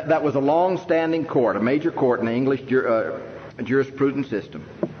 That was a long-standing court, a major court in the English jurisprudence system.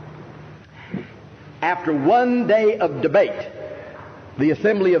 After one day of debate, the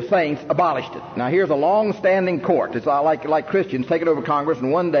Assembly of Saints abolished it. Now here's a long-standing court. It's like Christians taking over Congress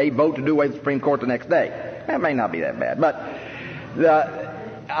and one day vote to do away with the Supreme Court the next day. That may not be that bad, but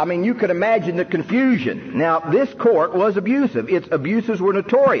you could imagine the confusion. Now this court was abusive. Its abuses were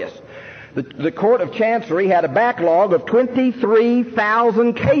notorious. The Court of Chancery had a backlog of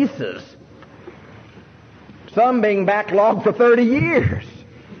 23,000 cases, some being backlogged for 30 years.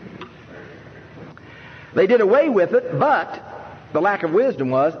 They did away with it, but the lack of wisdom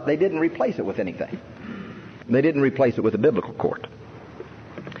was they didn't replace it with anything. They didn't replace it with a biblical court.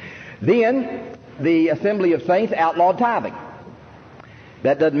 Then the Assembly of Saints outlawed tithing.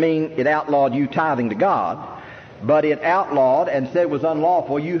 That doesn't mean it outlawed you tithing to God, but it outlawed and said it was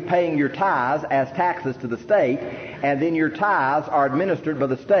unlawful you paying your tithes as taxes to the state, and then your tithes are administered by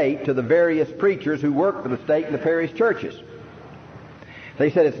the state to the various preachers who work for the state in the parish churches. They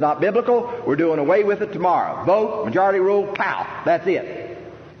said it's not biblical, we're doing away with it tomorrow. Vote, majority rule, pow, that's it.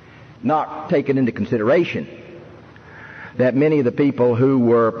 Not taken into consideration that many of the people who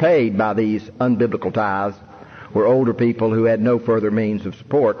were paid by these unbiblical tithes were older people who had no further means of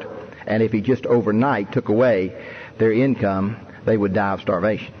support, and if he just overnight took away their income, they would die of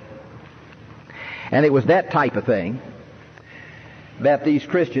starvation. And it was that type of thing that these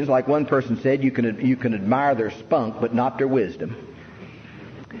Christians, like one person said, you can admire their spunk but not their wisdom,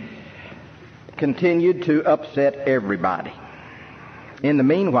 continued to upset everybody. In the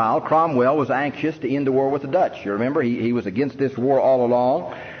meanwhile, Cromwell was anxious to end the war with the Dutch. You remember, he was against this war all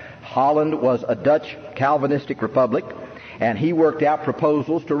along. Holland was a Dutch Calvinistic republic, and he worked out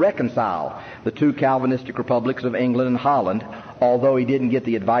proposals to reconcile the two Calvinistic republics of England and Holland, although he didn't get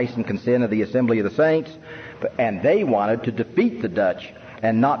the advice and consent of the Assembly of the Saints, and they wanted to defeat the Dutch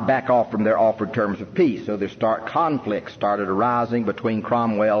and not back off from their offered terms of peace. So conflicts started arising between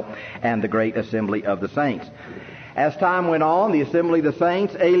Cromwell and the great Assembly of the Saints. As time went on, the Assembly of the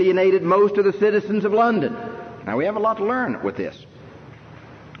Saints alienated most of the citizens of London. Now, we have a lot to learn with this.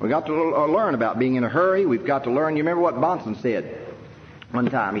 We've got to learn about being in a hurry. We've got to learn. You remember what Bonson said one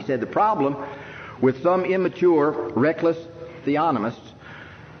time? He said the problem with some immature, reckless theonomists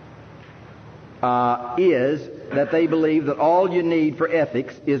is that they believe that all you need for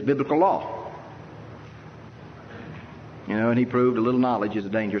ethics is biblical law. You know, and he proved a little knowledge is a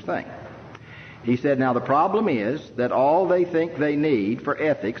dangerous thing. He said, now the problem is that all they think they need for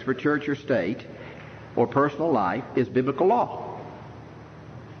ethics, for church or state, or personal life, is biblical law.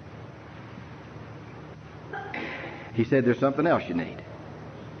 He said there's something else you need.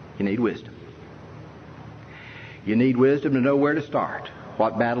 You need wisdom. You need wisdom to know where to start,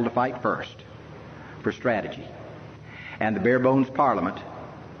 what battle to fight first, for strategy. And the bare bones Parliament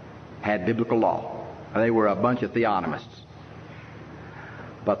had biblical law. They were a bunch of theonomists,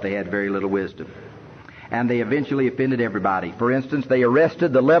 but they had very little wisdom. And they eventually offended everybody. For instance, they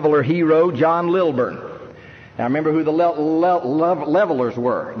arrested the leveler hero John Lilburn. Now remember who the levelers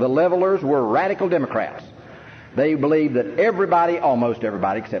were. The levelers were radical Democrats. They believed that everybody, almost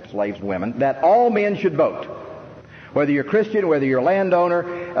everybody except slaves and women, that all men should vote. Whether you're Christian, whether you're a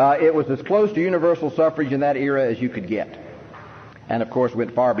landowner, it was as close to universal suffrage in that era as you could get. And of course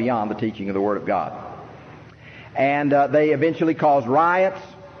went far beyond the teaching of the Word of God. And they eventually caused riots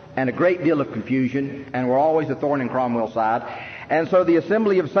and a great deal of confusion, and were always a thorn in Cromwell's side. And so the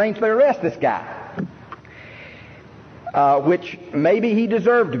Assembly of Saints, they arrest this guy. Which maybe he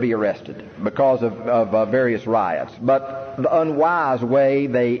deserved to be arrested because of various riots. But the unwise way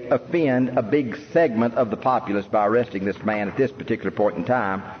they offend a big segment of the populace by arresting this man at this particular point in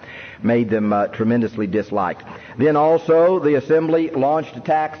time made them tremendously disliked. Then also the Assembly launched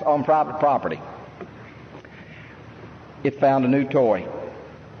attacks on private property. It found a new toy,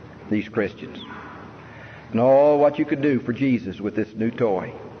 these Christians. And oh, what you could do for Jesus with this new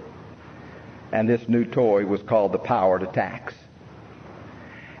toy. And this new toy was called the power to tax.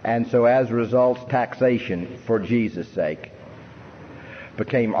 And so as a result, taxation, for Jesus' sake,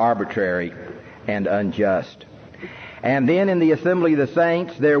 became arbitrary and unjust. And then in the Assembly of the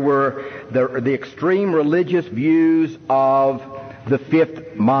Saints, there were the extreme religious views of the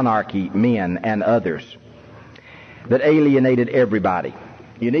Fifth Monarchy men and others that alienated everybody.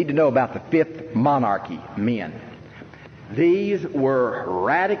 You need to know about the Fifth Monarchy men. These were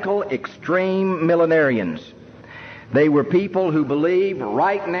radical, extreme millenarians. They were people who believed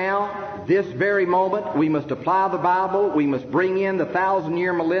right now, this very moment, we must apply the Bible, we must bring in the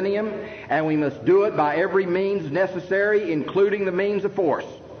 1,000-year millennium, and we must do it by every means necessary, including the means of force.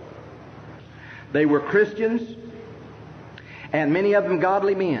 They were Christians, and many of them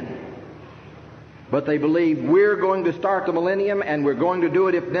godly men. But they believed we're going to start the millennium, and we're going to do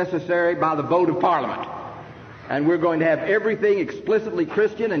it, if necessary, by the vote of Parliament. And we're going to have everything explicitly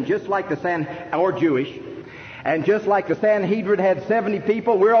Christian, and just like or Jewish, and just like the Sanhedrin had 70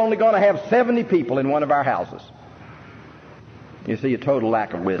 people, we're only going to have 70 people in one of our houses. You see, a total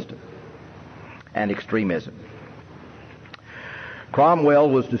lack of wisdom and extremism. Cromwell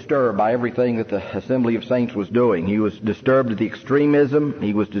was disturbed by everything that the Assembly of Saints was doing. He was disturbed at the extremism.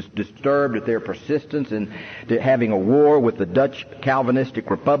 He was disturbed at their persistence in having a war with the Dutch Calvinistic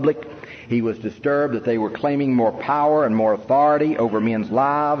Republic. He was disturbed that they were claiming more power and more authority over men's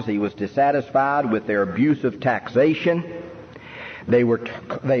lives. He was dissatisfied with their abuse of taxation. They were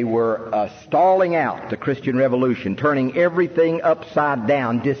stalling out the Christian Revolution, turning everything upside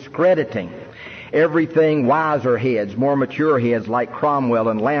down, discrediting everything wiser heads, more mature heads like Cromwell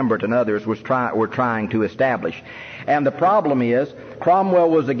and Lambert and others were trying to establish. And the problem is, Cromwell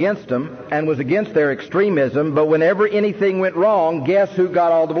was against them and was against their extremism, but whenever anything went wrong, guess who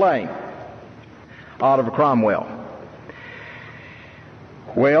got all the blame? Oliver Cromwell.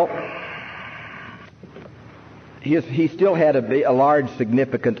 Well, he still had a large,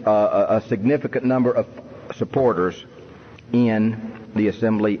 significant number of supporters in the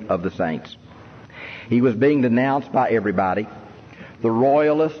Assembly of the Saints. He was being denounced by everybody. The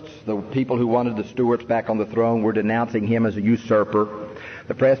royalists, the people who wanted the Stuarts back on the throne, were denouncing him as a usurper.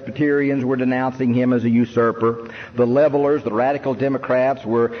 The Presbyterians were denouncing him as a usurper. The levelers, the radical Democrats,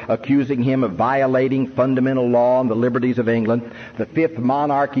 were accusing him of violating fundamental law and the liberties of England. The Fifth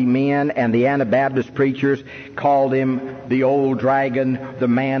Monarchy men and the Anabaptist preachers called him the old dragon, the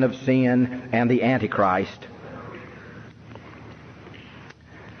man of sin, and the Antichrist.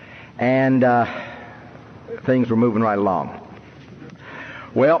 And things were moving right along.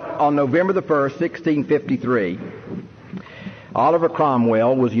 Well, on November the 1st, 1653, Oliver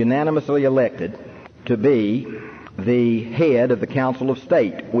Cromwell was unanimously elected to be the head of the Council of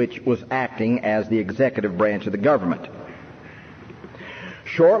State, which was acting as the executive branch of the government.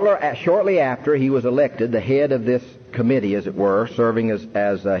 Shortly after he was elected the head of this committee, as it were, serving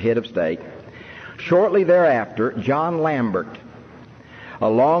as head of state, shortly thereafter, John Lambert, a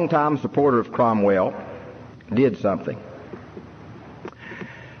longtime supporter of Cromwell, did something.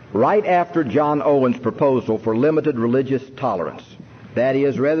 Right after John Owen's proposal for limited religious tolerance, that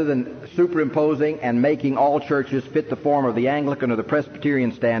is, rather than superimposing and making all churches fit the form of the Anglican or the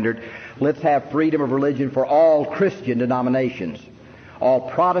Presbyterian standard, let's have freedom of religion for all Christian denominations, all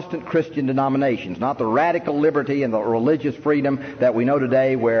Protestant Christian denominations, not the radical liberty and the religious freedom that we know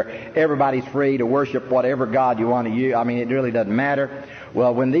today where everybody's free to worship whatever God you want to use. I mean, it really doesn't matter.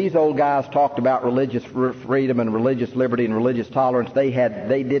 Well, when these old guys talked about religious freedom and religious liberty and religious tolerance, they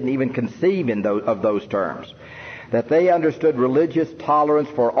didn't even conceive of those terms. That they understood religious tolerance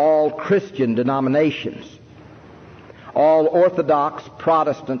for all Christian denominations, all Orthodox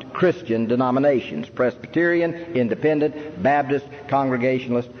Protestant Christian denominations, Presbyterian, Independent, Baptist,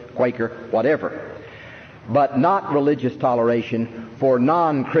 Congregationalist, Quaker, whatever, but not religious toleration for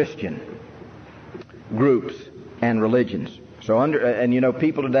non-Christian groups and religions. So,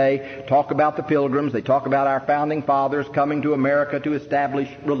 people today talk about the Pilgrims. They talk about our founding fathers coming to America to establish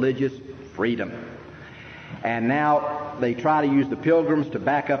religious freedom. And now they try to use the Pilgrims to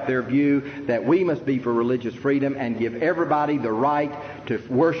back up their view that we must be for religious freedom and give everybody the right to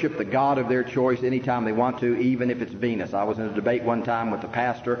worship the God of their choice anytime they want to, even if it's Venus. I was in a debate one time with the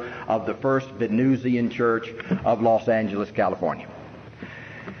pastor of the First Venusian Church of Los Angeles, California.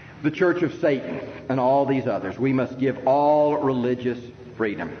 The Church of Satan and all these others. We must give all religious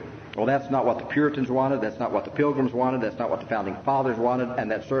freedom. Well, that's not what the Puritans wanted. That's not what the Pilgrims wanted. That's not what the Founding Fathers wanted.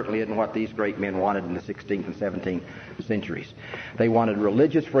 And that certainly isn't what these great men wanted in the 16th and 17th centuries. They wanted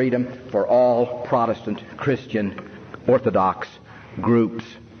religious freedom for all Protestant, Christian, Orthodox groups.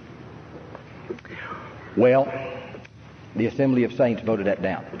 Well, the Assembly of Saints voted that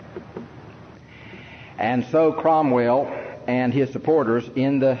down. And so Cromwell and his supporters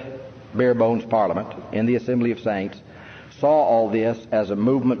in the bare bones Parliament, in the Assembly of Saints, saw all this as a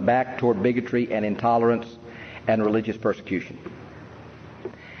movement back toward bigotry and intolerance and religious persecution.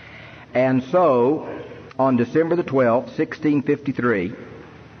 And so, on December the 12th, 1653,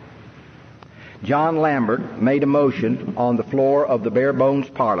 John Lambert made a motion on the floor of the bare bones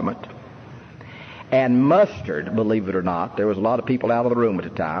Parliament and mustered, believe it or not, there was a lot of people out of the room at the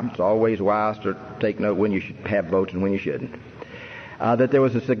time. It's always wise to take note when you should have votes and when you shouldn't. That there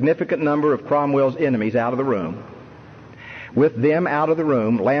was a significant number of Cromwell's enemies out of the room. With them out of the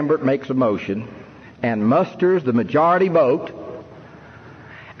room, Lambert makes a motion and musters the majority vote,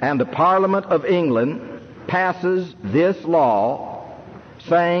 and the Parliament of England passes this law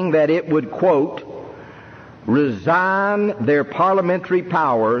saying that it would, quote, resign their parliamentary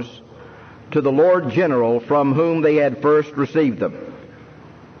powers to the Lord General from whom they had first received them.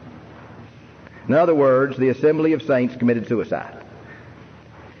 In other words, the Assembly of Saints committed suicide.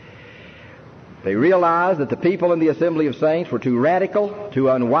 They realized that the people in the Assembly of Saints were too radical, too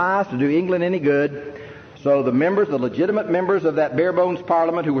unwise to do England any good. So the members, the legitimate members of that bare bones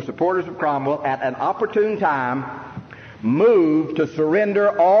Parliament who were supporters of Cromwell, at an opportune time, moved to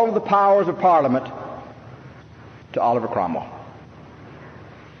surrender all of the powers of Parliament to Oliver Cromwell.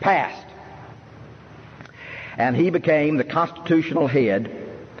 Passed. And he became the constitutional head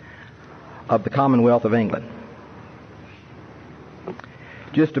of the Commonwealth of England.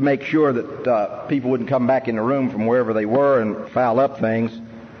 Just to make sure that people wouldn't come back in the room from wherever they were and foul up things,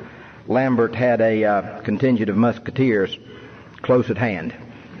 Lambert had a contingent of musketeers close at hand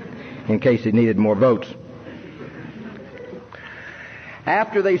in case he needed more votes.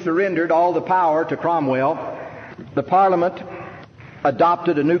 After they surrendered all the power to Cromwell, the Parliament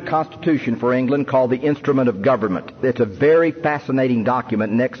adopted a new constitution for England called the Instrument of Government. It's a very fascinating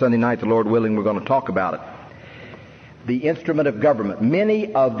document. Next Sunday night, the Lord willing, we're going to talk about it. The Instrument of Government.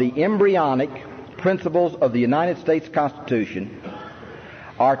 Many of the embryonic principles of the United States Constitution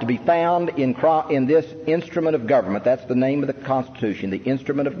are to be found in this instrument of government. That's the name of the Constitution, the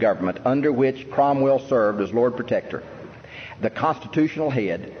instrument of government under which Cromwell served as Lord Protector, the constitutional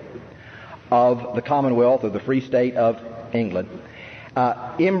head of the Commonwealth of the Free State of England.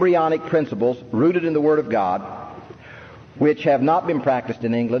 Embryonic principles rooted in the Word of God, which have not been practiced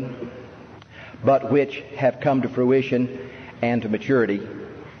in England, but which have come to fruition and to maturity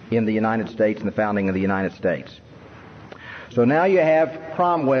in the United States and the founding of the United States. So now you have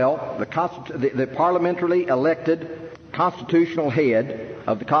Cromwell, the parliamentarily elected constitutional head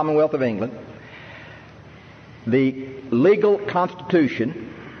of the Commonwealth of England, the legal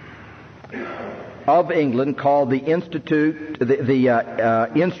constitution of England called the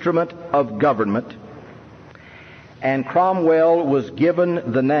Instrument of Government, and Cromwell was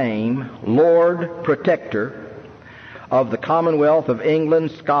given the name Lord Protector of the Commonwealth of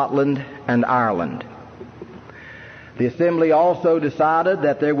England, Scotland, and Ireland. The Assembly also decided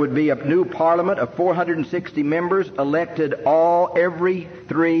that there would be a new Parliament of 460 members elected every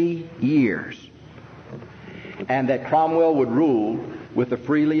 3 years, and that Cromwell would rule with a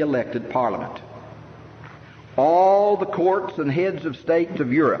freely elected Parliament. All the courts and heads of states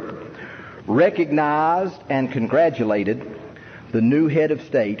of Europe recognized and congratulated the new head of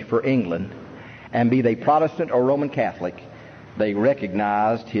state for England, and be they Protestant or Roman Catholic, they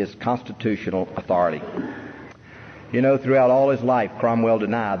recognized his constitutional authority. You know, throughout all his life, Cromwell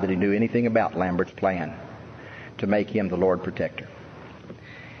denied that he knew anything about Lambert's plan to make him the Lord Protector.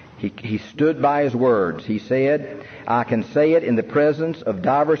 He stood by his words. He said, "I can say it in the presence of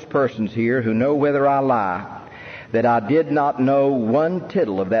divers persons here who know whether I lie, that I did not know one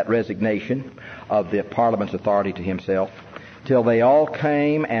tittle of that resignation of the Parliament's authority to himself, till they all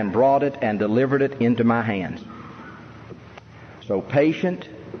came and brought it and delivered it into my hands." So patient,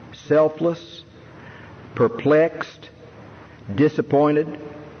 selfless, perplexed, disappointed,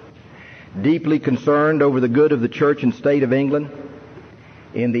 deeply concerned over the good of the Church and State of England,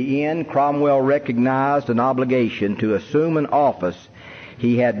 in the end, Cromwell recognized an obligation to assume an office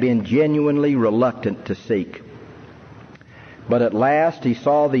he had been genuinely reluctant to seek. But at last he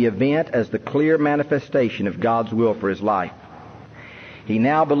saw the event as the clear manifestation of God's will for his life. He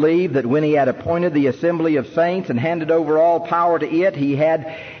now believed that when he had appointed the assembly of saints and handed over all power to it, he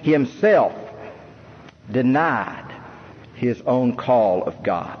had himself denied his own call of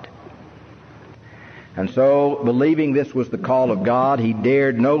God. And so, believing this was the call of God, he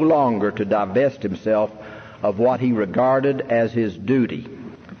dared no longer to divest himself of what he regarded as his duty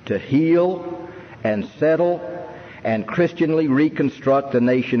to heal and settle and Christianly reconstruct the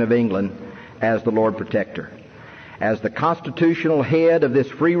nation of England as the Lord Protector. As the constitutional head of this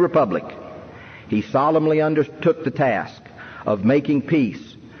free republic, he solemnly undertook the task of making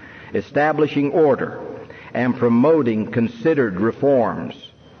peace, establishing order, and promoting considered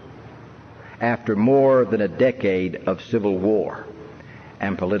reforms after more than a decade of civil war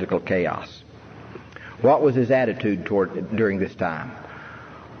and political chaos. What was his attitude during this time?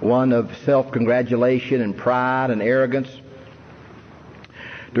 One of self-congratulation and pride and arrogance?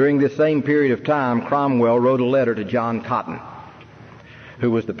 During this same period of time, Cromwell wrote a letter to John Cotton,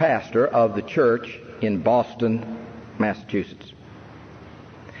 who was the pastor of the church in Boston, Massachusetts.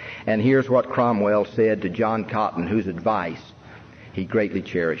 And here's what Cromwell said to John Cotton, whose advice he greatly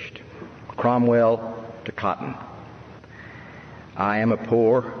cherished. Cromwell to Cotton: "I am a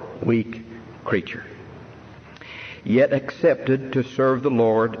poor, weak creature, yet accepted to serve the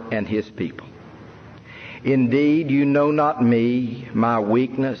Lord and His people. Indeed, you know not me, my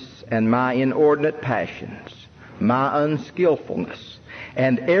weakness and my inordinate passions, my unskillfulness,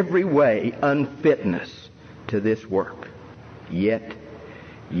 and every way unfitness to this work. Yet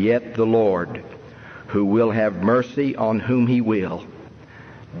the Lord, who will have mercy on whom He will,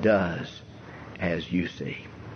 does as you see."